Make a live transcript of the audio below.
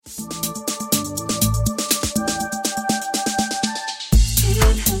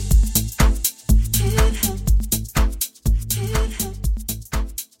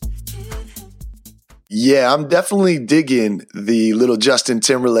Yeah, I'm definitely digging the little Justin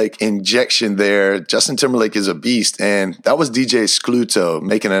Timberlake injection there. Justin Timberlake is a beast, and that was DJ Skluto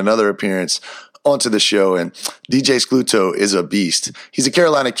making another appearance onto the show. And DJ Skluto is a beast. He's a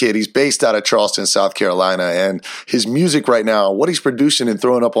Carolina kid. He's based out of Charleston, South Carolina, and his music right now, what he's producing and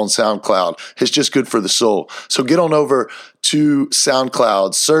throwing up on SoundCloud, is just good for the soul. So get on over to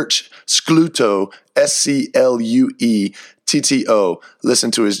SoundCloud, search Skluto, SCLUETTO.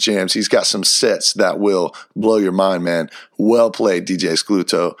 Listen to his jams. He's got some sets that will blow your mind, man. Well played, DJ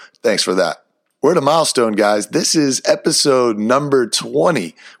Skluto. Thanks for that. We're at a milestone, guys. This is episode number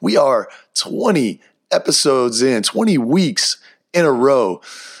 20. We are 20 episodes in, 20 weeks in a row.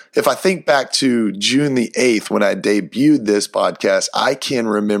 If I think back to June the 8th when I debuted this podcast, I can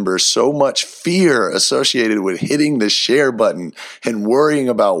remember so much fear associated with hitting the share button and worrying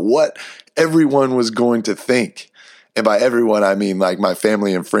about what everyone was going to think. And by everyone, I mean like my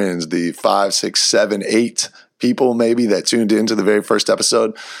family and friends, the 5, 6, 7, 8 people maybe that tuned into the very first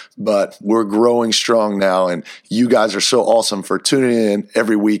episode. But we're growing strong now, and you guys are so awesome for tuning in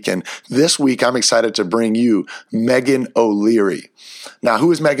every week. And this week, I'm excited to bring you Megan O'Leary. Now,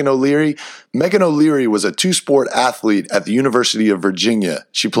 who is Megan O'Leary? Megan O'Leary was a two-sport athlete at the University of Virginia.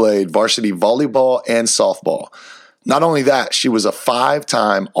 She played varsity volleyball and softball. Not only that, she was a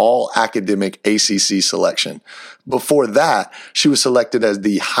 5-time all-academic ACC selection. Before that, she was selected as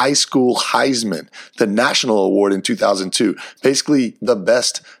the high school Heisman, the national award in 2002, basically the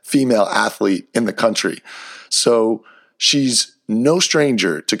best female athlete in the country. So she's no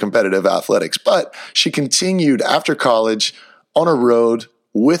stranger to competitive athletics, but she continued after college on a road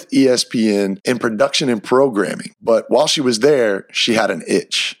with ESPN in production and programming. But while she was there, she had an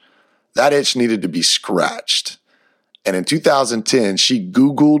itch. That itch needed to be scratched. And in 2010, she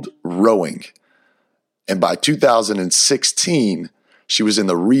Googled rowing. And by 2016, she was in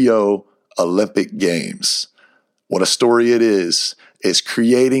the Rio Olympic Games. What a story it is. It's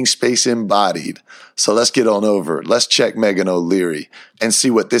creating space embodied. So let's get on over. Let's check Megan O'Leary and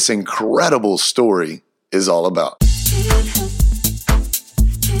see what this incredible story is all about.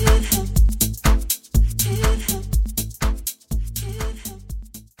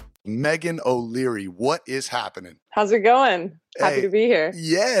 Megan O'Leary, what is happening? How's it going? Happy to be here.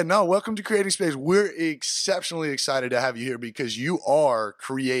 Yeah, no, welcome to Creating Space. We're exceptionally excited to have you here because you are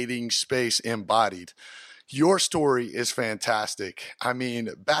creating space embodied. Your story is fantastic. I mean,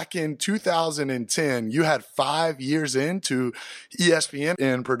 back in 2010, you had 5 years into ESPN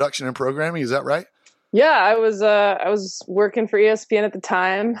in production and programming. Is that right? Yeah, I was working for ESPN at the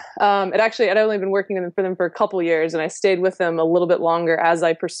time. I'd only been working for them for a couple years, and I stayed with them a little bit longer as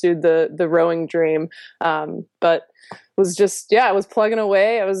I pursued the rowing dream. But I was plugging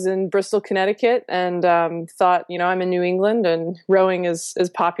away. I was in Bristol, Connecticut, and thought, I'm in New England, and rowing is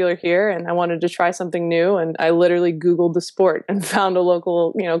popular here, and I wanted to try something new. And I literally Googled the sport and found a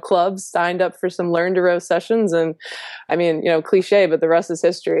local, club, signed up for some learn to row sessions, and I mean, cliche, but the rest is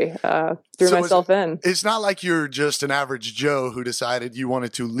history. Threw myself in. It's not like you're just an average Joe who decided you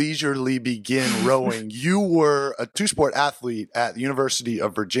wanted to leisurely begin rowing. You were a two-sport athlete at the University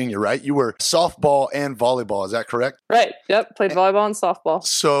of Virginia, right? You were softball and volleyball. Is that correct? Right. Yep. Played volleyball and softball.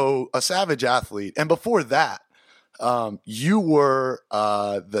 So a savage athlete. And before that, you were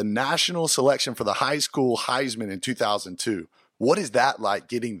the national selection for the high school Heisman in 2002. What is that like,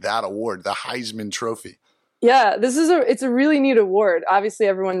 getting that award, the Heisman Trophy? Yeah, it's a really neat award. Obviously,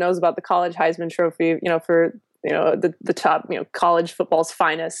 everyone knows about the college Heisman Trophy, for the top, college football's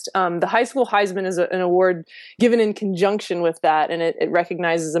finest. The high school Heisman is an award given in conjunction with that, and it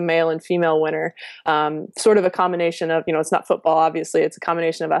recognizes a male and female winner. Sort of a combination of, it's not football, obviously. It's a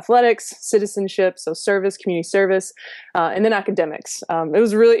combination of athletics, citizenship, so service, community service, and then academics. It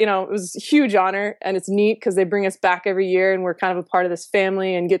was really, it was a huge honor, and it's neat because they bring us back every year, and we're kind of a part of this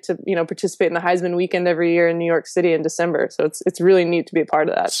family and get to, participate in the Heisman weekend every year in New York City in December. So it's really neat to be a part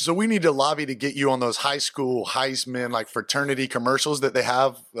of that. So we need to lobby to get you on those high school Heisman, like fraternity commercials that they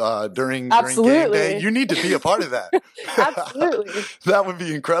have during game day. You need to be a part of that. Absolutely. That would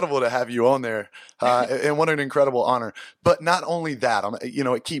be incredible to have you on there. And what an incredible honor. But not only that,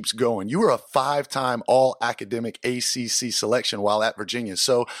 it keeps going. You were a 5-time all-academic ACC selection while at Virginia.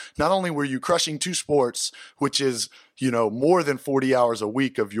 So not only were you crushing two sports, which is more than 40 hours a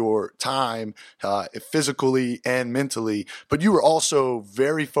week of your time, physically and mentally, but you were also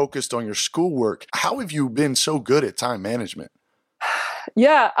very focused on your schoolwork. How have you been so good at time management?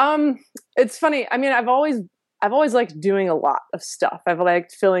 Yeah, it's funny. I mean, I've always liked doing a lot of stuff. I've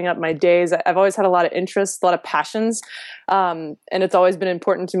liked filling up my days. I've always had a lot of interests, a lot of passions. And it's always been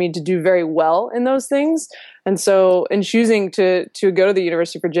important to me to do very well in those things. And so in choosing to go to the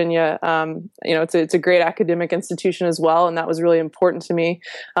University of Virginia, it's a great academic institution as well. And that was really important to me.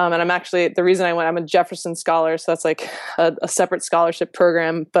 And I'm actually, the reason I went, I'm a Jefferson Scholar. So that's like a separate scholarship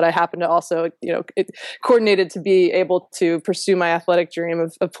program. But I happen to also, it coordinated to be able to pursue my athletic dream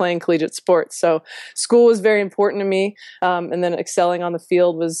of playing collegiate sports. So school was very important to me. And then excelling on the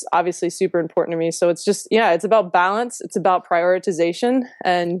field was obviously super important to me. So it's just, it's about balance. It's about prioritization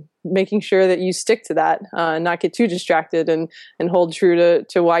and making sure that you stick to that and not get too distracted and hold true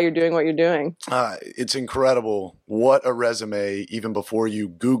to why you're doing what you're doing. It's incredible. What a resume, even before you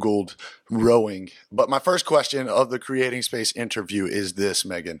Googled rowing. But my first question of the Creating Space interview is this,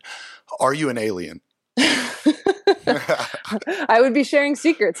 Megan. Are you an alien? I would be sharing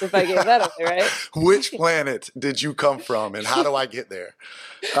secrets if I gave that away, right? Which planet did you come from and how do I get there?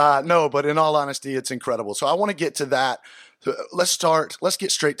 No, but in all honesty, it's incredible. So I want to get to that. So let's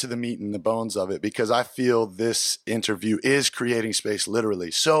get straight to the meat and the bones of it, because I feel this interview is creating space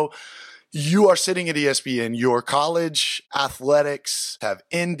literally. So you are sitting at ESPN, your college athletics have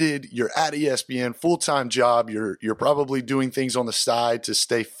ended, you're at ESPN, full-time job, you're probably doing things on the side to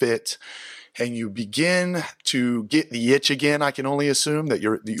stay fit, and you begin to get the itch again. I can only assume that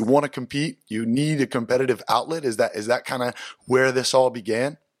you want to compete, you need a competitive outlet. Is that kind of where this all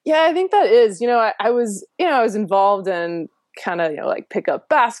began? Yeah, I think that is. I was involved in kind of, like pick up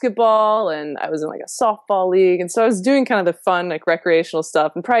basketball, and I was in like a softball league. And so I was doing kind of the fun, like recreational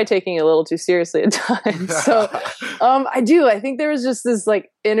stuff and probably taking it a little too seriously at times. So I think there was just this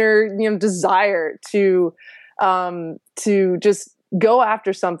like inner, desire to just go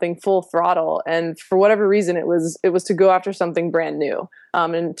after something full throttle. And for whatever reason, it was to go after something brand new,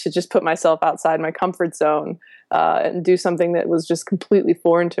 and to just put myself outside my comfort zone, and do something that was just completely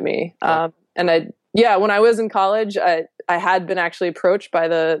foreign to me. When I was in college, I had been actually approached by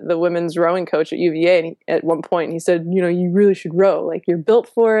the women's rowing coach at UVA, and at one point he said, you really should row. Like, you're built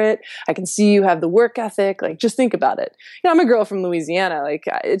for it. I can see you have the work ethic. Like, just think about it. I'm a girl from Louisiana. Like,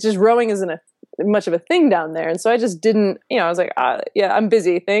 it's just rowing isn't much of a thing down there. And so I just didn't, I was like, I'm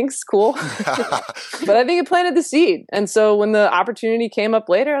busy. Thanks. Cool. But I think it planted the seed. And so when the opportunity came up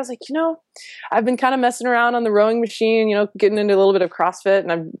later, I was like, I've been kind of messing around on the rowing machine, getting into a little bit of CrossFit,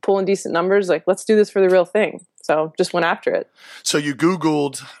 and I'm pulling decent numbers. Like, let's do this for the real thing. So just went after it. So you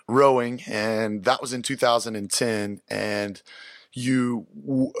Googled rowing, and that was in 2010. And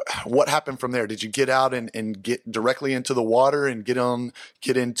what happened from there? Did you get out and get directly into the water and get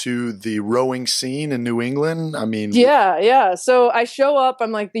into the rowing scene in New England? I mean, yeah. So I show up,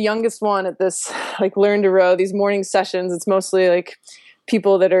 I'm like the youngest one at this, like, learn to row, these morning sessions. It's mostly like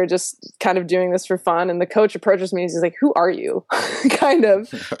people that are just kind of doing this for fun. And the coach approaches me and he's like, who are you? kind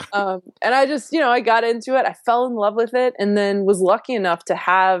of. And I just, I got into it. I fell in love with it, and then was lucky enough to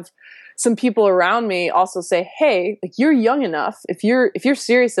have some people around me also say, hey, like, you're young enough. If you're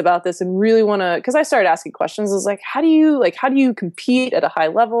serious about this and really want to, because I started asking questions. I was like, how do you compete at a high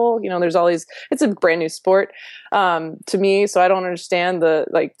level? There's all these, it's a brand new sport to me. So I don't understand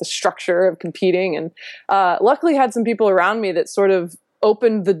the structure of competing. And luckily had some people around me that sort of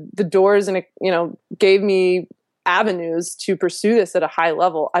opened the doors and, gave me avenues to pursue this at a high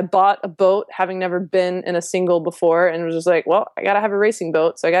level. I bought a boat, having never been in a single before, and was just like, well, I got to have a racing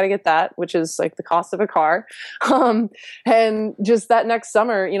boat. So I got to get that, which is like the cost of a car. And just that next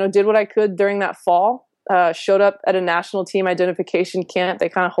summer, did what I could during that fall. Showed up at a national team identification camp. They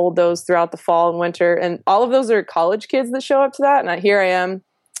kind of hold those throughout the fall and winter. And all of those are college kids that show up to that. And here I am.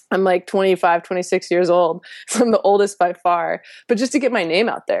 I'm like 25, 26 years old. So I'm the oldest by far, but just to get my name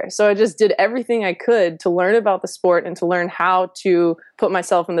out there. So I just did everything I could to learn about the sport and to learn how to put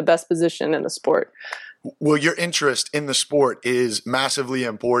myself in the best position in the sport. Well, your interest in the sport is massively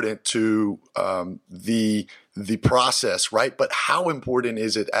important to the process, right? But how important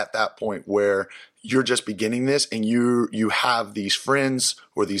is it at that point where you're just beginning this and you have these friends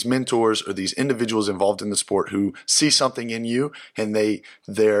or these mentors or these individuals involved in the sport who see something in you, and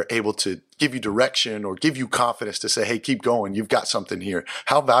they're able to give you direction or give you confidence to say, hey, keep going, you've got something here.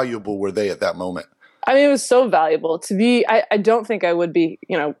 How valuable were they at that moment? I mean, it was so valuable to be. I don't think I would be,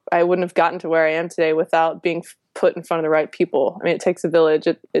 I wouldn't have gotten to where I am today without being put in front of the right people. I mean, it takes a village.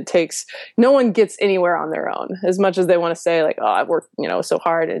 It takes, no one gets anywhere on their own, as much as they want to say like, oh, I've worked, so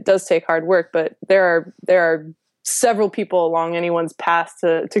hard. It does take hard work, but there are several people along anyone's path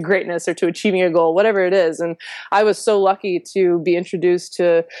to greatness or to achieving a goal, whatever it is. And I was so lucky to be introduced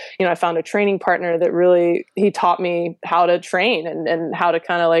to, I found a training partner that really, he taught me how to train and how to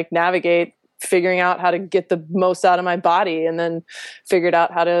kind of like navigate figuring out how to get the most out of my body, and then figured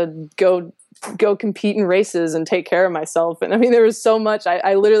out how to go go compete in races and take care of myself. And I mean, there was so much,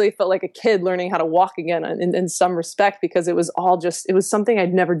 I literally felt like a kid learning how to walk again in some respect, because it was all just, it was something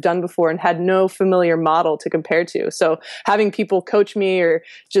I'd never done before and had no familiar model to compare to. So having people coach me or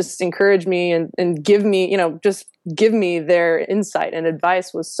just encourage me and give me, just give me their insight and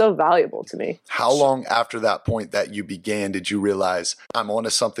advice was so valuable to me. How long after that point that you began did you realize I'm onto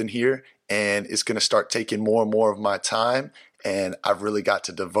something here and it's going to start taking more and more of my time? And I've really got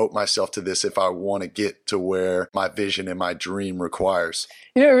to devote myself to this if I want to get to where my vision and my dream requires.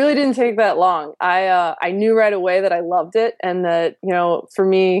 It really didn't take that long. I knew right away that I loved it, and that, for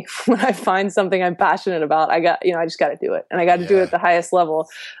me, when I find something I'm passionate about, I just got to do it, and I got to do it at the highest level.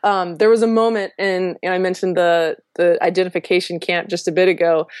 There was a moment I mentioned the identification camp just a bit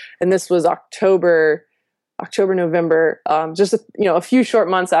ago, and this was October, November, just a few short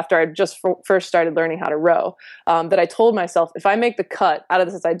months after I just first started learning how to row, that I told myself, if I make the cut out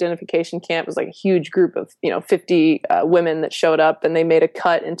of this identification camp, it was like a huge group of 50 women that showed up, and they made a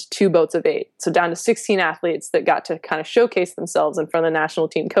cut into 2 boats of 8, so down to 16 athletes that got to kind of showcase themselves in front of the national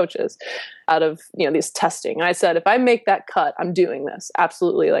team coaches out of this testing. And I said, if I make that cut, I'm doing this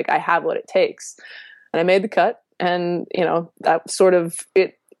absolutely. Like, I have what it takes, and I made the cut, and that sort of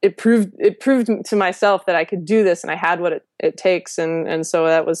it proved to myself that I could do this, and I had what it takes. And so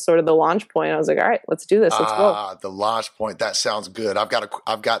that was sort of the launch point. I was like, all right, let's do this. Let's go. The launch point. That sounds good. I've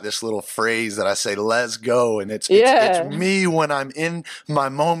got this little phrase that I say, let's go. And it's me when I'm in my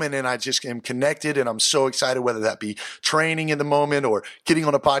moment and I just am connected and I'm so excited, whether that be training in the moment or getting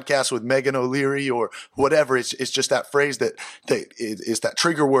on a podcast with Megan O'Leary or whatever. It's just that phrase that is that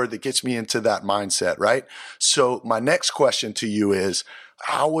trigger word that gets me into that mindset. Right. So my next question to you is,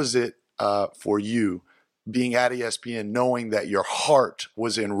 how was it for you being at ESPN, knowing that your heart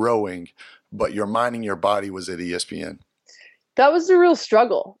was in rowing, but your mind and your body was at ESPN? That was a real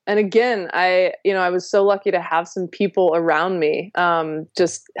struggle. And again, I was so lucky to have some people around me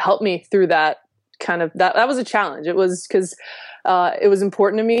just help me through that that was a challenge. It was because it was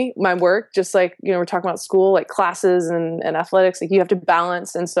important to me, my work, just like, we're talking about school, like classes and athletics, like you have to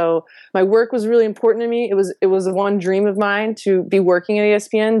balance. And so my work was really important to me. It was one dream of mine to be working at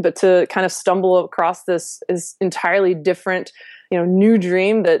ESPN, but to kind of stumble across this is entirely different, new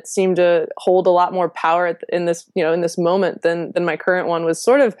dream that seemed to hold a lot more power in this moment than my current one was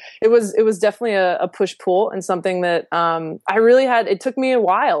it was definitely a push pull, and something that I really it took me a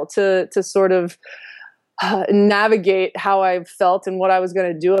while to sort of navigate how I felt and what I was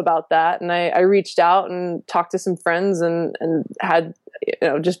going to do about that. And I reached out and talked to some friends and had,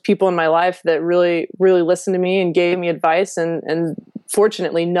 just people in my life that really, really listened to me and gave me advice and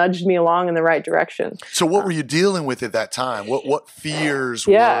fortunately nudged me along in the right direction. So what were you dealing with at that time? What fears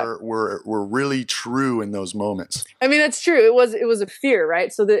were really true in those moments? I mean, that's true. It was a fear,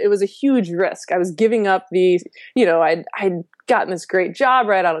 right? So it was a huge risk. I was giving up I'd gotten this great job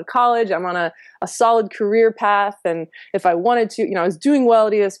right out of college. I'm on a solid career path. And if I wanted to, I was doing well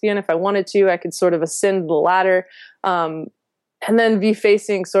at ESPN. If I wanted to, I could sort of ascend the ladder, and then be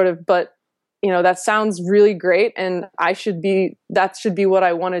facing but that sounds really great. And that should be what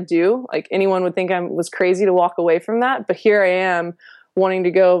I want to do. Like, anyone would think I was crazy to walk away from that. But here I am, wanting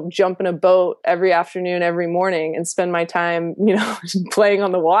to go jump in a boat every afternoon, every morning, and spend my time, playing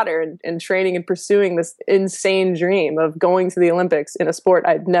on the water and training and pursuing this insane dream of going to the Olympics in a sport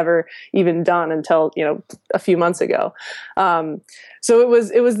I'd never even done until, a few months ago. So it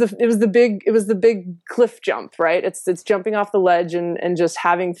was the big cliff jump, right? It's jumping off the ledge and just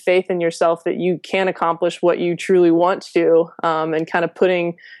having faith in yourself that you can accomplish what you truly want to, and kind of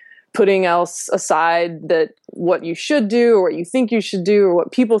putting else aside, that what you should do or what you think you should do or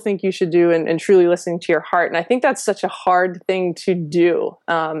what people think you should do, and truly listening to your heart. And I think that's such a hard thing to do.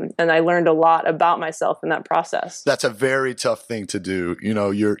 And I learned a lot about myself in that process. That's a very tough thing to do.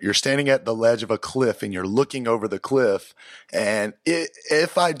 You're standing at the ledge of a cliff and you're looking over the cliff, and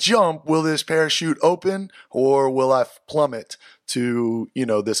if I jump, will this parachute open or will I plummet to,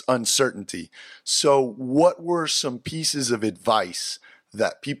 this uncertainty? So what were some pieces of advice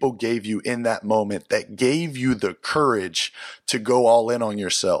that people gave you in that moment that gave you the courage to go all in on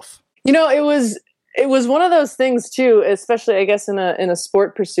yourself? It was one of those things too, especially I guess in a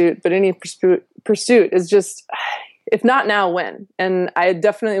sport pursuit, but any pursuit is just, if not now, when? And I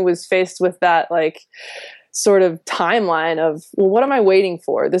definitely was faced with that, like, sort of timeline of, well, what am I waiting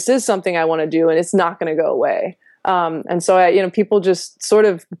for? This is something I want to do and it's not going to go away. And so people just sort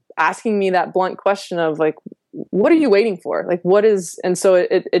of asking me that blunt question of, like, what are you waiting for? Like, what is, and so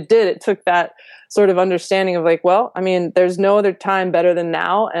it took that sort of understanding of like, well, I mean, there's no other time better than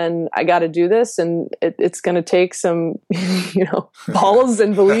now, and I got to do this, and it's going to take some, balls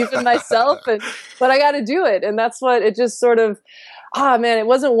and belief in myself, but I got to do it. And that's what it just sort of, man, it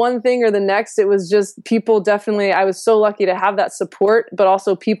wasn't one thing or the next. It was just people definitely, I was so lucky to have that support, but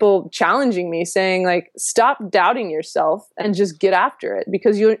also people challenging me saying like, stop doubting yourself and just get after it,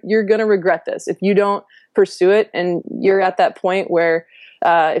 because you're going to regret this if you don't pursue it. And you're at that point where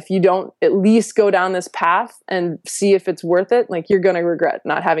if you don't at least go down this path and see if it's worth it, like you're going to regret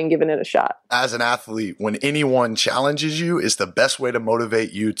not having given it a shot. As an athlete, when anyone challenges you, is the best way to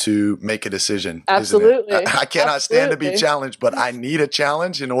motivate you to make a decision. Absolutely. Isn't it? I cannot stand to be challenged, but I need a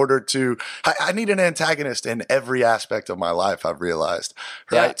challenge in order to, I need an antagonist in every aspect of my life, I've realized.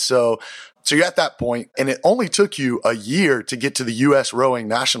 Right. Yeah. So you're at that point, and it only took you a year to get to the U.S. rowing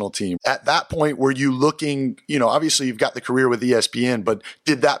national team. At that point, were you looking, obviously you've got the career with ESPN, but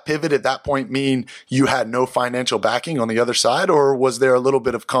did that pivot at that point mean you had no financial backing on the other side? Or was there a little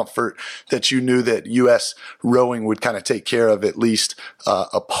bit of comfort that you knew that U.S. rowing would kind of take care of at least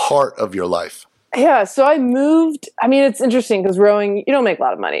a part of your life? Yeah, so I moved. I mean, it's interesting because rowing, you don't make a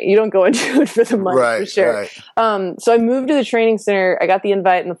lot of money. You don't go into it for the money, for sure. Right. So I moved to the training center. I got the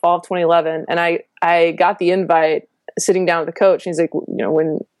invite in the fall of 2011, and I got the invite sitting down with the coach. And he's like,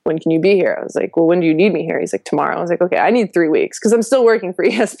 when can you be here? I was like, well, when do you need me here? He's like, tomorrow. I was like, okay, I need 3 weeks because I'm still working for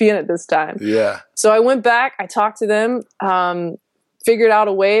ESPN at this time. Yeah. So I went back. I talked to them. Figured out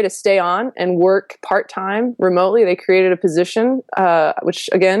a way to stay on and work part-time remotely. They created a position, which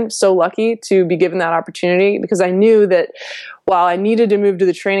again, so lucky to be given that opportunity, because I knew that while I needed to move to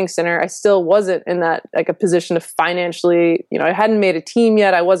the training center, I still wasn't in that like a position to financially, I hadn't made a team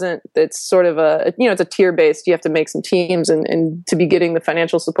yet. I wasn't, it's sort of it's a tier based, you have to make some teams and to be getting the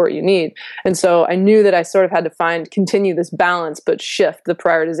financial support you need. And so I knew that I sort of had to continue this balance, but shift the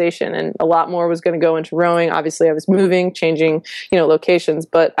prioritization, and a lot more was going to go into rowing. Obviously I was moving, changing, locations,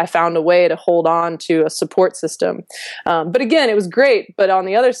 but I found a way to hold on to a support system. But again, it was great, but on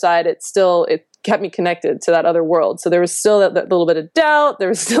the other side, it kept me connected to that other world. So there was still that little bit of doubt. There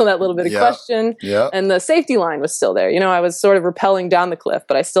was still that little bit of question. Yeah. And the safety line was still there. I was sort of rappelling down the cliff,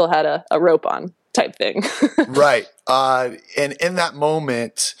 but I still had a rope on type thing. Right. And in that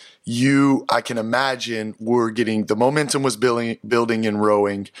moment, I can imagine, the momentum was building in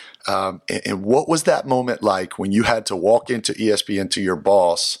rowing. And what was that moment like when you had to walk into ESPN to your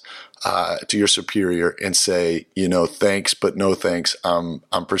boss, to your superior, and say, thanks, but no thanks. I'm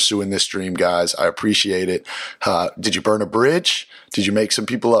pursuing this dream, guys. I appreciate it. Did you burn a bridge? Did you make some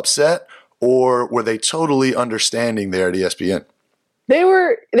people upset? Or were they totally understanding there at ESPN? They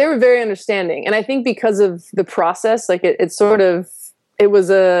were very understanding. And I think because of the process, like it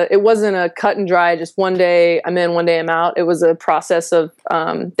wasn't a cut and dry, just one day I'm in, one day I'm out. It was a process of,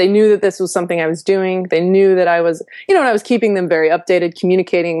 they knew that this was something I was doing. They knew that I was, and I was keeping them very updated,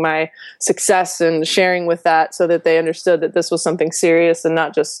 communicating my success and sharing with that so that they understood that this was something serious and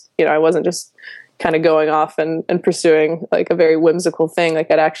not just, I wasn't just kind of going off and pursuing like a very whimsical thing. Like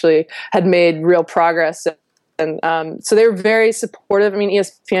I'd actually had made real progress. And so they were very supportive. I mean,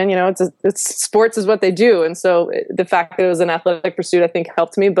 ESPN, it's sports is what they do. And so the fact that it was an athletic pursuit, I think,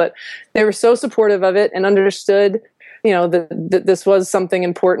 helped me. But they were so supportive of it and understood, that this was something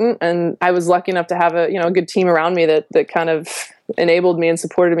important. And I was lucky enough to have a good team around me that kind of enabled me and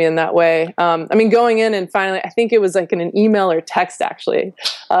supported me in that way. Going in and finally, I think it was like in an email or text actually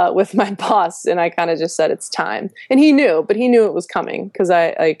with my boss, and I kind of just said it's time. And he knew it was coming because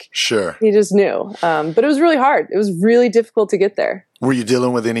Sure. He just knew. But it was really hard. It was really difficult to get there. Were you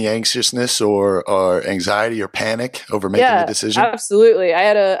dealing with any anxiousness or anxiety or panic over making the decision? Absolutely. I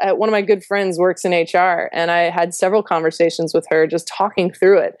had one of my good friends works in HR, and I had several conversations with her just talking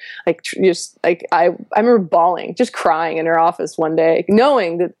through it. I remember bawling, just crying in her office one day,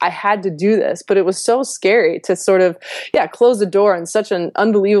 knowing that I had to do this, but it was so scary to sort of, close the door on such an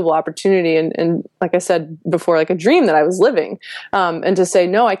unbelievable opportunity. And like I said before, like a dream that I was living, and to say,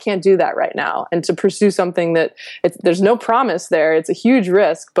 no, I can't do that right now. And to pursue something that there's no promise there. It's a huge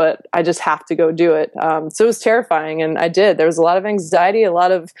risk, but I just have to go do it. So it was terrifying, and I did. There was a lot of anxiety, a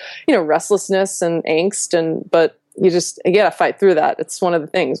lot of restlessness and angst, but you gotta fight through that. It's one of the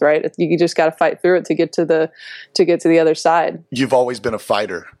things, right? You just gotta fight through it to get to the other side. You've always been a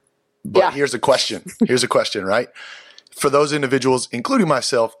fighter, but here's a question. Here's a question, right? For those individuals, including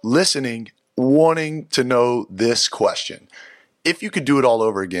myself, listening, wanting to know this question: if you could do it all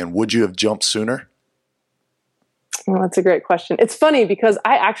over again, would you have jumped sooner? Well, that's a great question. It's funny because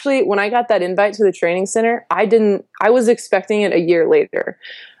I actually, when I got that invite to the training center, I was expecting it a year later.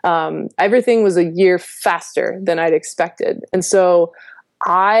 Everything was a year faster than I'd expected. And so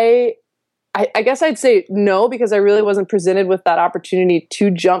I guess I'd say no, because I really wasn't presented with that opportunity to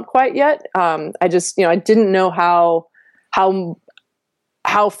jump quite yet. I just, I didn't know how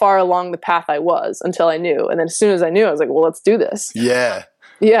far along the path I was until I knew. And then as soon as I knew, I was like, well, let's do this. Yeah.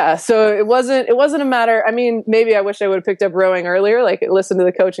 Yeah. So it wasn't a matter. I mean, maybe I wish I would have picked up rowing earlier, like listen to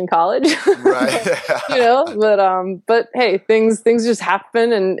the coach in college, Right. but hey, things just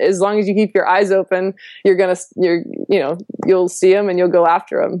happen. And as long as you keep your eyes open, you'll see them and you'll go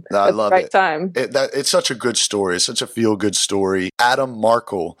after them I love the right it. time. It's such a good story. It's such a feel good story. Adam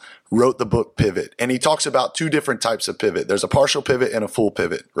Markle wrote the book Pivot, and he talks about two different types of pivot. There's a partial pivot and a full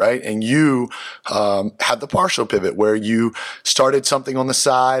pivot, right? And you had the partial pivot where you started something on the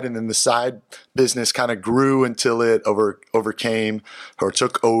side, and then the side business kind of grew until it overcame or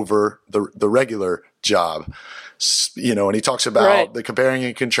took over the regular job. And he talks about the comparing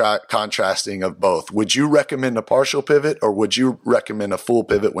and contrasting of both. Would you recommend a partial pivot, or would you recommend a full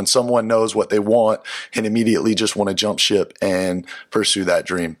pivot when someone knows what they want and immediately just want to jump ship and pursue that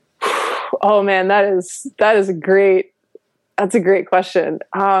dream? Oh man, that's a great question.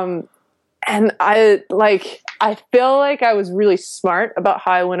 And I feel like I was really smart about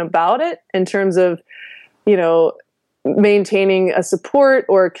how I went about it in terms of, maintaining a support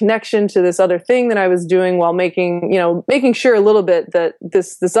or a connection to this other thing that I was doing while making sure a little bit that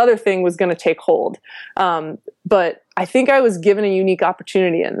this other thing was going to take hold. But I think I was given a unique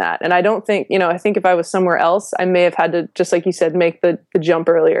opportunity in that. And I don't think, I think if I was somewhere else, I may have had to, just like you said, make the jump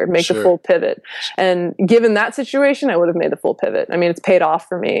earlier, make the full pivot. And given that situation, I would have made the full pivot. I mean, it's paid off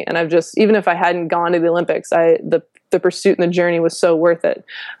for me. And even if I hadn't gone to the Olympics, the pursuit and the journey was so worth it.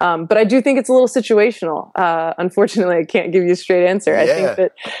 But I do think it's a little situational. Unfortunately, I can't give you a straight answer. I think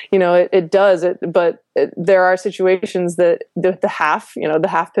that, it does. There are situations that the half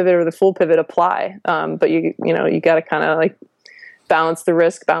pivot or the full pivot apply. But you got to kind of like balance the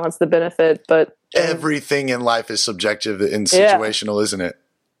risk, balance the benefit. But everything in life is subjective and situational, isn't it?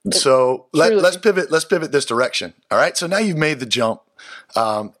 So let's pivot this direction. All right. So now you've made the jump.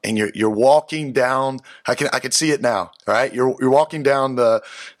 And you're walking down. I can see it now. All right, you're walking down the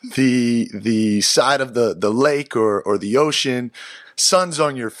side of the lake or the ocean. Sun's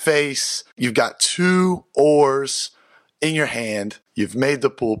on your face. You've got 2 oars in your hand. You've made the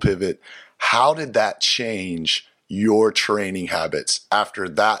pool pivot. How did that change your training habits after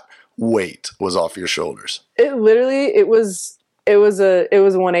that weight was off your shoulders? It was a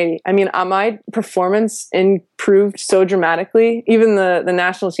 180. I mean, my performance improved so dramatically. Even the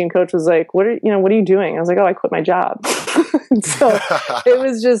national team coach was like, what are you doing? I was like, oh, I quit my job. So it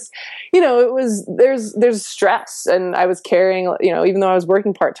was just, there's stress, and I was carrying, even though I was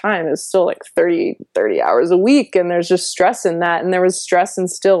working part-time, it was still like 30 hours a week. And there's just stress in that. And there was stress in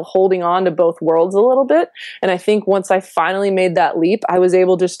still holding on to both worlds a little bit. And I think once I finally made that leap, I was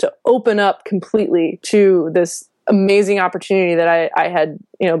able just to open up completely to this amazing opportunity that I had,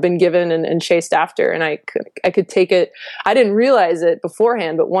 been given and chased after. And I could take it. I didn't realize it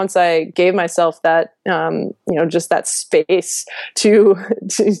beforehand, but once I gave myself that, just that space to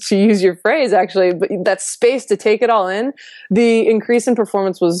use your phrase, actually, but that space to take it all in, the increase in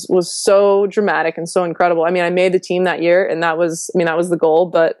performance was so dramatic and so incredible. I mean, I made the team that year, and that was the goal,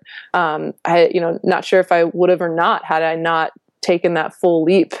 but, not sure if I would have or not, had I not taken that full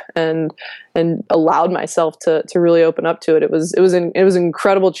leap and allowed myself to really open up to it. It was an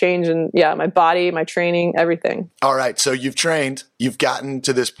incredible change in my body, my training, everything. All right. So you've trained, you've gotten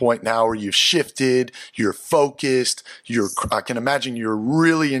to this point now where you've shifted, you're focused, I can imagine you're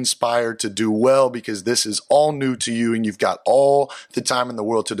really inspired to do well because this is all new to you and you've got all the time in the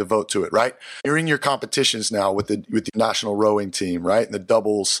world to devote to it, right? You're in your competitions now with the national rowing team, right? And the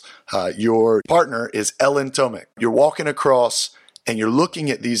doubles, your partner is Ellen Tomek. You're walking across and you're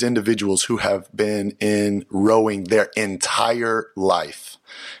looking at these individuals who have been in rowing their entire life.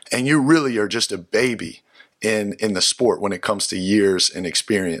 And you really are just a baby in the sport when it comes to years and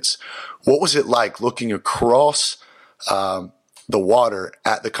experience. What was it like looking across the water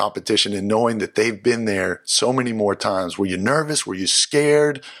at the competition and knowing that they've been there so many more times? Were you nervous? Were you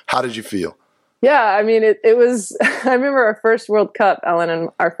scared? How did you feel? Yeah, I mean, it was, I remember our first World Cup, Ellen, and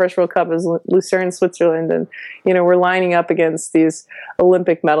our first World Cup was Lucerne, Switzerland. And, we're lining up against these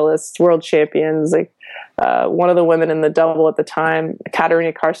Olympic medalists, world champions. Like, one of the women in the double at the time,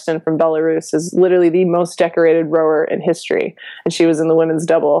 Katarina Karsten from Belarus, is literally the most decorated rower in history. And she was in the women's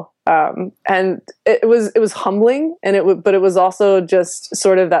double. And it was humbling, but it was also just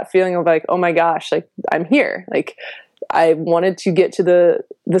sort of that feeling of like, oh my gosh, like I'm here. Like, I wanted to get to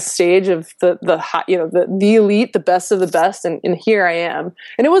the stage of the high, the elite, the best of the best, and here I am.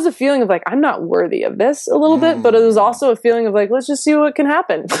 And it was a feeling of like, I'm not worthy of this a little bit, but it was also a feeling of like, let's just see what can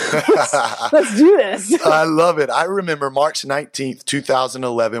happen. let's do this. I love it. I remember March 19th,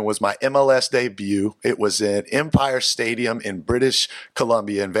 2011 was my MLS debut. It was in Empire Stadium in British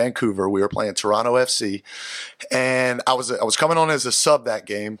Columbia in Vancouver. We were playing Toronto FC, and I was coming on as a sub that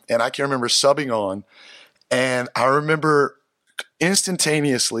game, and I can remember subbing on. And I remember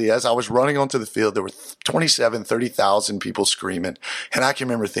instantaneously, as I was running onto the field, there were 30,000 people screaming. And I can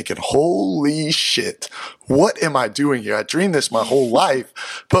remember thinking, holy shit, what am I doing here? I dreamed this my whole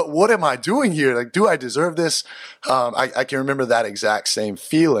life, but what am I doing here? Like, do I deserve this? I can remember that exact same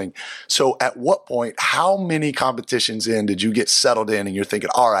feeling. So at what point, how many competitions in did you get settled in and you're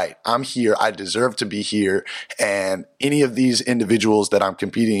thinking, all right, I'm here. I deserve to be here. And any of these individuals that I'm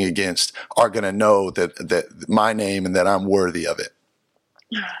competing against are going to know that my name and that I'm worthy of it.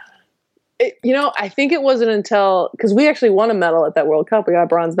 I think it wasn't until, because we actually won a medal at that World Cup. We got a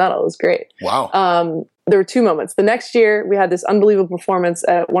bronze medal. It was great. Wow. There were two moments. The next year, we had this unbelievable performance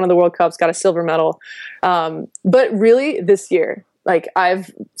at one of the World Cups, got a silver medal. But really, this year, like,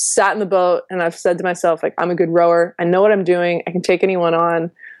 I've sat in the boat and I've said to myself, like, I'm a good rower. I know what I'm doing. I can take anyone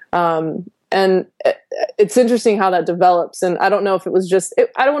on. And it's interesting how that develops. And I don't know if it was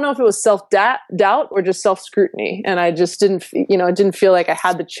I don't know if it was self-doubt or just self-scrutiny. And I just didn't, it didn't feel like I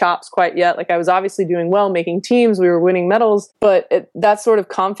had the chops quite yet. Like, I was obviously doing well, making teams, we were winning medals, but that sort of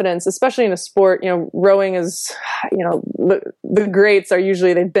confidence, especially in a sport, rowing is, the greats are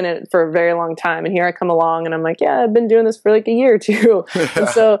usually, they've been in it for a very long time. And here I come along and I'm like, yeah, I've been doing this for like a year or two. And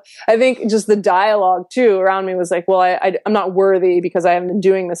so I think just the dialogue too around me was like, well, I'm not worthy because I haven't been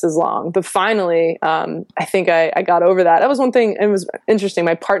doing this as long. But finally, I think I got over that. That was one thing. It was interesting.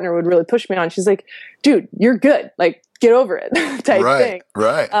 My partner would really push me on. She's like, dude, you're good. Like, get over it type thing.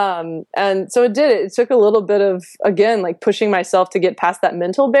 Right. And so it did. It took a little bit of, again, like pushing myself to get past that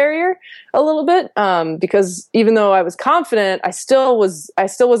mental barrier a little bit. Because even though I was confident, I still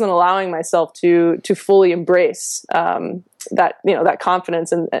wasn't allowing myself to fully embrace, that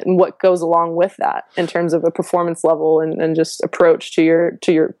confidence and what goes along with that in terms of a performance level and just approach to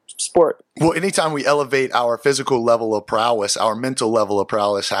your sport. Well, anytime we elevate our physical level of prowess, our mental level of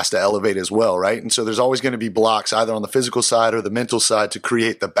prowess has to elevate as well, right? And so there's always going to be blocks either on the physical side or the mental side to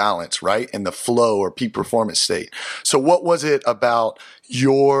create the balance, right? And the flow or peak performance state. So what was it about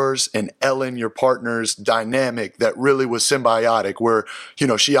yours and Ellen, your partner's dynamic, that really was symbiotic where,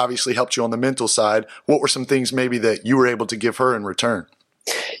 she obviously helped you on the mental side? What were some things maybe that you were able to give her in return?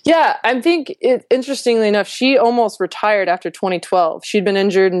 Yeah, I think interestingly enough, she almost retired after 2012. She'd been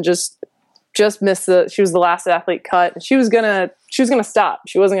injured and just missed she was the last athlete cut. And she was gonna stop.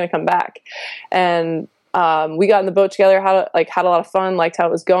 She wasn't gonna come back. And we got in the boat together, had a lot of fun, liked how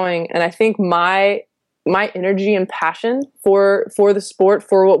it was going. And I think my energy and passion for the sport,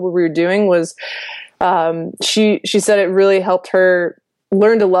 for what we were doing was, she said it really helped her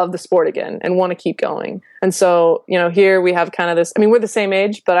learn to love the sport again and want to keep going. And so, here we have kind of this, we're the same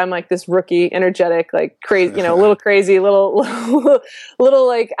age, but I'm like this rookie, energetic, like crazy, a little crazy, little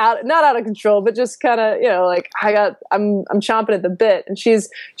like not out of control, but just kind of, I'm chomping at the bit. And she's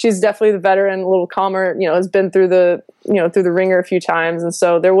definitely the veteran, a little calmer, has been through the ringer a few times. And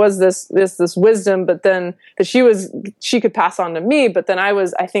so there was this wisdom, but then that she could pass on to me. But then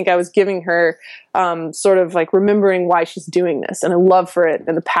I think I was giving her, sort of like remembering why she's doing this and a love for it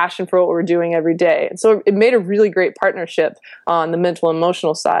and the passion for what we're doing every day. And so it made a really great partnership on the mental and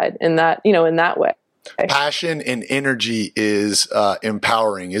emotional side in that way. Passion and energy is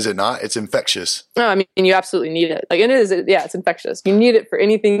empowering, is it not? It's infectious. No, you absolutely need it. Like, it is, it's infectious. You need it for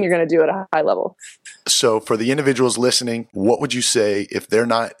anything you're going to do at a high level. So for the individuals listening, what would you say if they're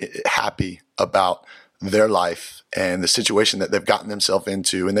not happy about their life and the situation that they've gotten themselves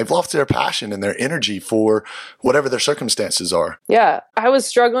into, and they've lost their passion and their energy for whatever their circumstances are? Yeah, I was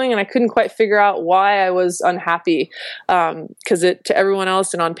struggling and I couldn't quite figure out why I was unhappy. Because to everyone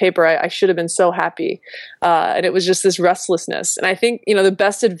else and on paper, I should have been so happy. And it was just this restlessness. And I think, the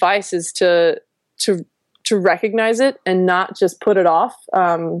best advice is to recognize it and not just put it off.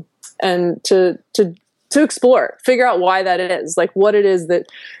 And to to explore, figure out why that is, like what it is that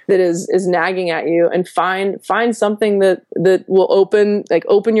is nagging at you, and find something that will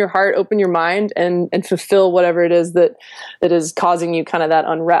open your heart, open your mind, and fulfill whatever it is that is causing you kind of that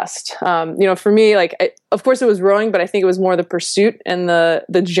unrest. For me, of course it was rowing, but I think it was more the pursuit and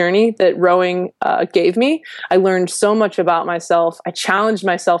the journey that rowing gave me. I learned so much about myself. I challenged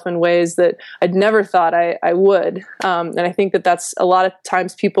myself in ways that I'd never thought I would. And I think that's a lot of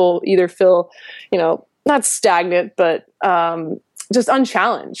times people either feel, not stagnant, but just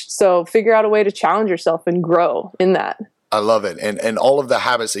unchallenged. So figure out a way to challenge yourself and grow in that. I love it. And all of the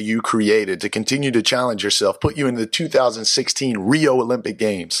habits that you created to continue to challenge yourself put you in the 2016 Rio Olympic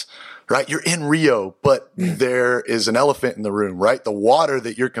Games, right? You're in Rio, but there is an elephant in the room, right? The water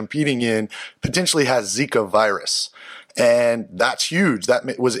that you're competing in potentially has Zika virus. And that's huge.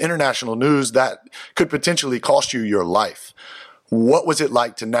 That was international news. That could potentially cost you your life. What was it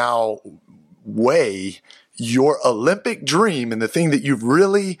like to now weigh your Olympic dream and the thing that you've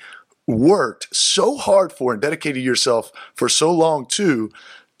really worked so hard for and dedicated yourself for so long to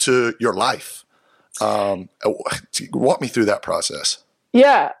your life? Walk me through that process.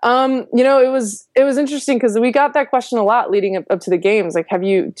 Yeah. It was interesting because we got that question a lot leading up to the games. Like, are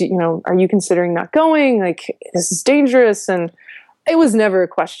you considering not going? Like, this is dangerous. And it was never a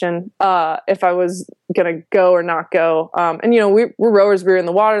question if I was going to go or not go. We're rowers. We were in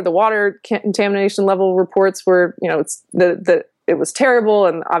the water. The water contamination level reports were, it was terrible.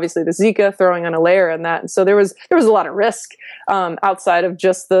 And obviously the Zika throwing on a layer in that. And so there was a lot of risk outside of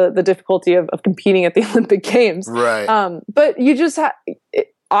just the difficulty of competing at the Olympic Games. Right. But you just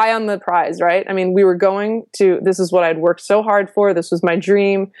eye on the prize, right? I mean, we were going to, this is what I'd worked so hard for. This was my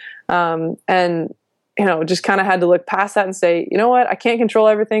dream. Just kind of had to look past that and say, you know what, I can't control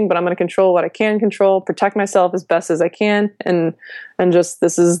everything, but I'm going to control what I can control, protect myself as best as I can. And just,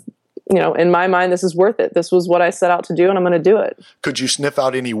 this is, in my mind, this is worth it. This was what I set out to do, and I'm going to do it. Could you sniff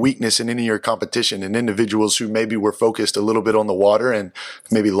out any weakness in any of your competition and individuals who maybe were focused a little bit on the water and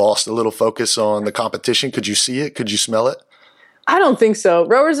maybe lost a little focus on the competition? Could you see it? Could you smell it? I don't think so.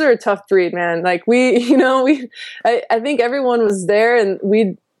 Rowers are a tough breed, man. Like I think everyone was there, and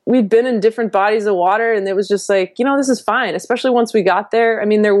we'd been in different bodies of water, and it was just like, this is fine. Especially once we got there. I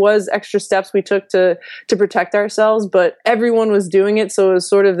mean, there was extra steps we took to protect ourselves, but everyone was doing it. So it was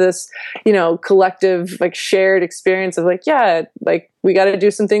sort of this, collective, shared experience of we got to do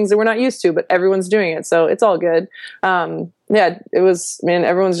some things that we're not used to, but everyone's doing it. So it's all good. It was,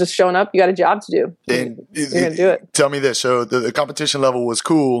 everyone's just showing up. You got a job to do. And you're going to do it. Tell me this. So the competition level was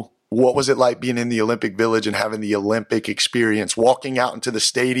cool. What was it like being in the Olympic Village and having the Olympic experience, walking out into the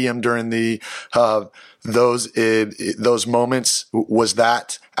stadium during those moments? Was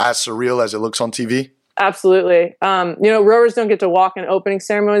that as surreal as it looks on TV? Absolutely. Rowers don't get to walk in opening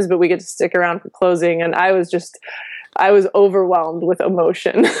ceremonies, but we get to stick around for closing. And I was overwhelmed with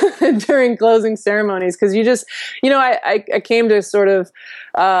emotion during closing ceremonies, because you just, I came to sort of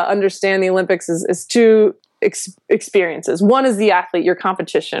understand the Olympics as two experiences. One is the athlete, your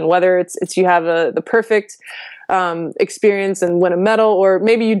competition, whether it's you have the perfect experience and win a medal, or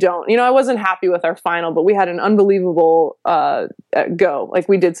maybe you don't. I wasn't happy with our final, but we had an unbelievable go. Like,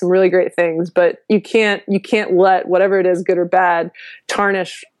 we did some really great things, but you can't let whatever it is, good or bad,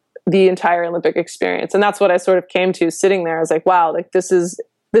 tarnish the entire Olympic experience. And that's what I sort of came to sitting there. I was like, wow, this is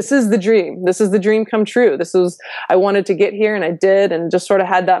the dream. This is the dream come true. I wanted to get here, and I did, and just sort of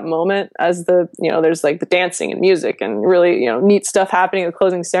had that moment as there's the dancing and music and really, neat stuff happening at the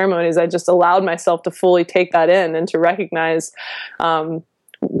closing ceremonies. I just allowed myself to fully take that in and to recognize,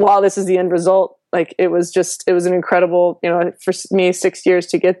 while this is the end result, it was an incredible, for me, 6 years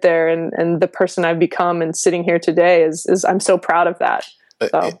to get there, and the person I've become and sitting here today is I'm so proud of that.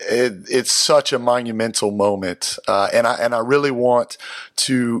 So. It's such a monumental moment, and I really want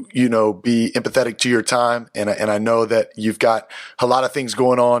to be empathetic to your time, and I know that you've got a lot of things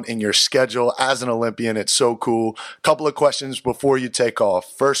going on in your schedule as an Olympian. It's so cool. Couple of questions before you take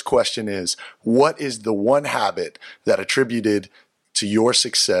off. First question is, what is the one habit that attributed to your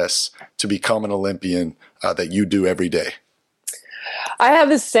success to become an Olympian that you do every day? I have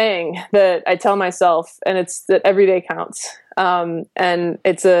this saying that I tell myself, and it's that every day counts. And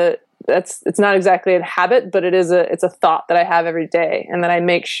it's not exactly a habit, but it's a thought that I have every day, and that I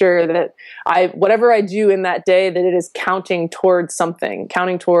make sure that whatever I do in that day, that it is counting toward something,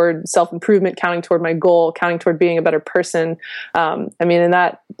 counting toward self-improvement, counting toward my goal, counting toward being a better person. And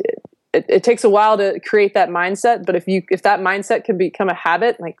that it takes a while to create that mindset. But if that mindset can become a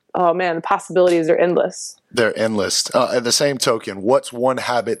habit, like, oh man, the possibilities are endless. They're endless. At the same token, what's one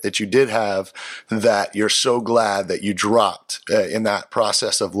habit that you did have that you're so glad that you dropped in that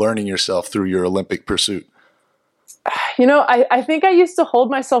process of learning yourself through your Olympic pursuit? I think I used to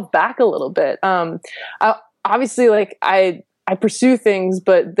hold myself back a little bit. Obviously, like I pursue things,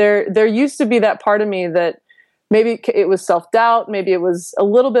 but there used to be that part of me that maybe it was self-doubt, maybe it was a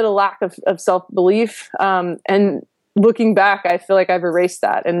little bit of lack of self-belief. And looking back, I feel like I've erased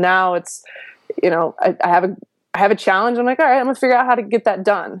that. And now it's, I have a challenge. I'm like, all right, I'm gonna figure out how to get that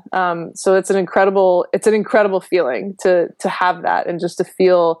done. So it's an incredible feeling to have that, and just to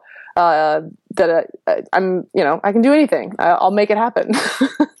feel that I can do anything. I'll make it happen.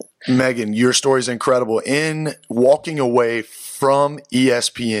 Megan, your story is incredible. In walking away from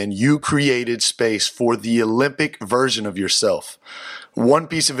ESPN, you created space for the Olympic version of yourself. One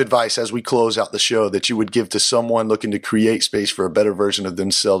piece of advice as we close out the show that you would give to someone looking to create space for a better version of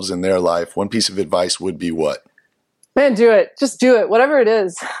themselves in their life, one piece of advice would be what? Man, do it. Just do it. Whatever it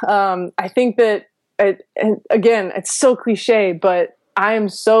is. I think that, and again, it's so cliche, but I am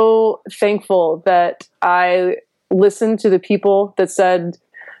so thankful that I listened to the people that said,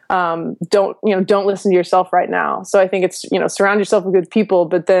 don't listen to yourself right now. So I think it's, surround yourself with good people,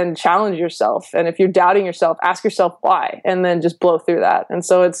 but then challenge yourself. And if you're doubting yourself, ask yourself why, and then just blow through that. And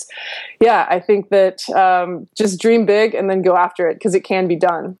so I think that just dream big and then go after it, because it can be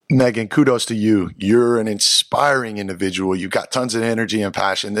done. Megan, kudos to you. You're an inspiring individual. You've got tons of energy and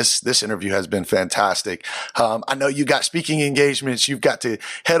passion. This interview has been fantastic. I know you got speaking engagements. You've got to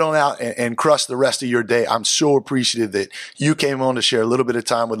head on out and crush the rest of your day. I'm so appreciative that you came on to share a little bit of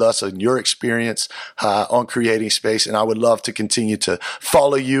time with us and your experience on creating space. And I would love to continue to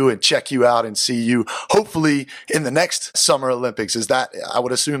follow you and check you out and see you hopefully in the next Summer Olympics. I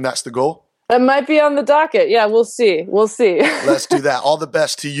would assume that's the goal? That might be on the docket. Yeah, we'll see. Let's do that. All the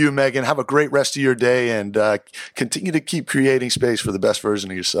best to you, Megan. Have a great rest of your day, and continue to keep creating space for the best version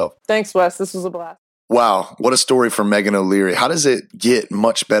of yourself. Thanks, Wes. This was a blast. Wow, what a story from Megan O'Leary. How does it get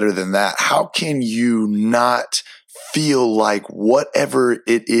much better than that? How can you not feel like whatever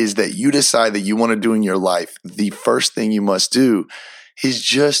it is that you decide that you want to do in your life, the first thing you must do is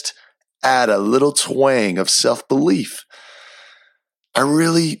just add a little twang of self-belief? I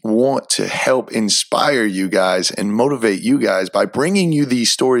really want to help inspire you guys and motivate you guys by bringing you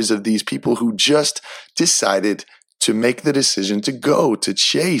these stories of these people who just decided to make the decision to go, to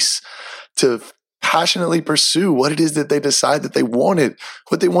chase, to passionately pursue what it is that they decide that they wanted,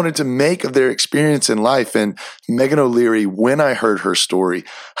 what they wanted to make of their experience in life. And Megan O'Leary, when I heard her story,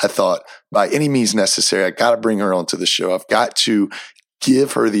 I thought, by any means necessary, I got to bring her onto the show. I've got to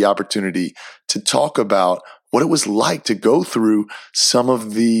give her the opportunity to talk about what it was like to go through some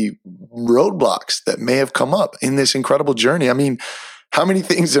of the roadblocks that may have come up in this incredible journey. I mean, how many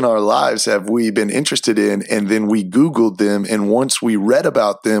things in our lives have we been interested in, and then we Googled them, and once we read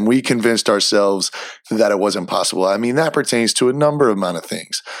about them, we convinced ourselves that it wasn't possible? I mean, that pertains to a number of amount of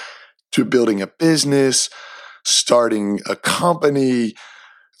things, to building a business, starting a company,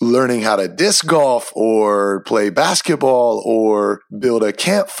 learning how to disc golf or play basketball or build a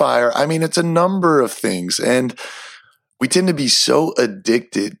campfire. I mean, it's a number of things. And we tend to be so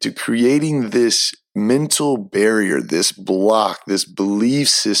addicted to creating this mental barrier, this block, this belief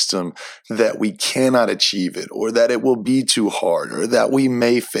system that we cannot achieve it, or that it will be too hard, or that we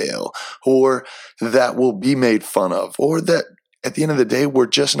may fail, or that we'll be made fun of, or that at the end of the day, we're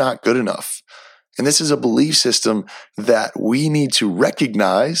just not good enough. And this is a belief system that we need to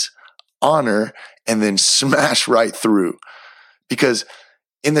recognize, honor, and then smash right through. Because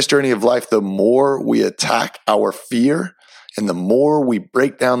in this journey of life, the more we attack our fear and the more we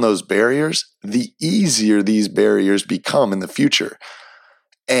break down those barriers, the easier these barriers become in the future.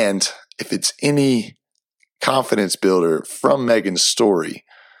 And if it's any confidence builder from Megan's story,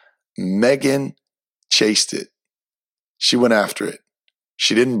 Megan chased it. She went after it.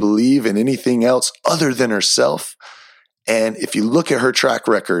 She didn't believe in anything else other than herself. And if you look at her track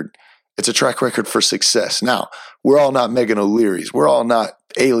record, it's a track record for success. Now, we're all not Megan O'Leary's. We're all not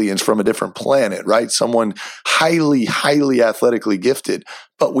aliens from a different planet, right? Someone highly, highly athletically gifted,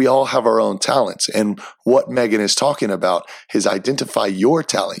 but we all have our own talents. And what Megan is talking about is identify your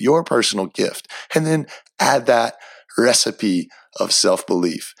talent, your personal gift, and then add that recipe of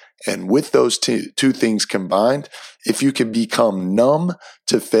self-belief. And with those two things combined, if you can become numb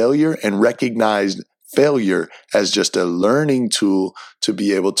to failure and recognize failure as just a learning tool to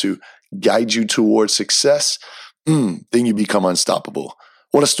be able to guide you towards success, then you become unstoppable.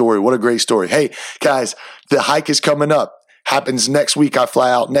 What a story. What a great story. Hey, guys, the hike is coming up. Happens next week. I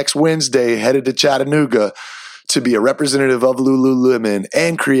fly out next Wednesday, headed to Chattanooga to be a representative of Lululemon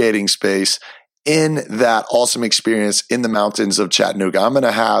and creating space in that awesome experience in the mountains of Chattanooga. I'm going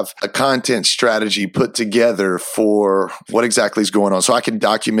to have a content strategy put together for what exactly is going on so I can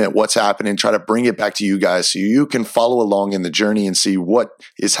document what's happening, try to bring it back to you guys so you can follow along in the journey and see what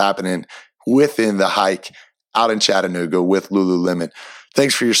is happening within the hike out in Chattanooga with Lululemon.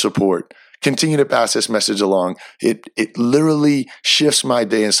 Thanks for your support. Continue to pass this message along. It literally shifts my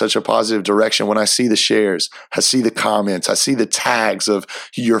day in such a positive direction when I see the shares, I see the comments, I see the tags of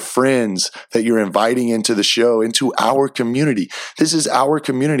your friends that you're inviting into the show, into our community. This is our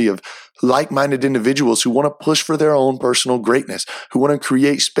community of like-minded individuals who want to push for their own personal greatness, who want to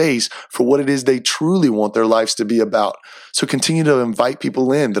create space for what it is they truly want their lives to be about. So continue to invite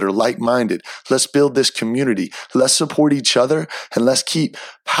people in that are like-minded. Let's build this community. Let's support each other, and let's keep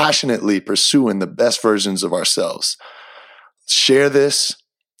passionately pursuing the best versions of ourselves. Share this,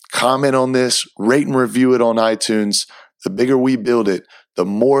 comment on this, rate and review it on iTunes. The bigger we build it, the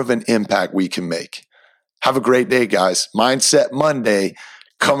more of an impact we can make. Have a great day, guys. Mindset Monday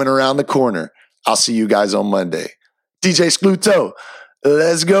coming around the corner. I'll see you guys on Monday. DJ Skluto,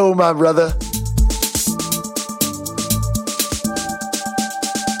 let's go, my brother.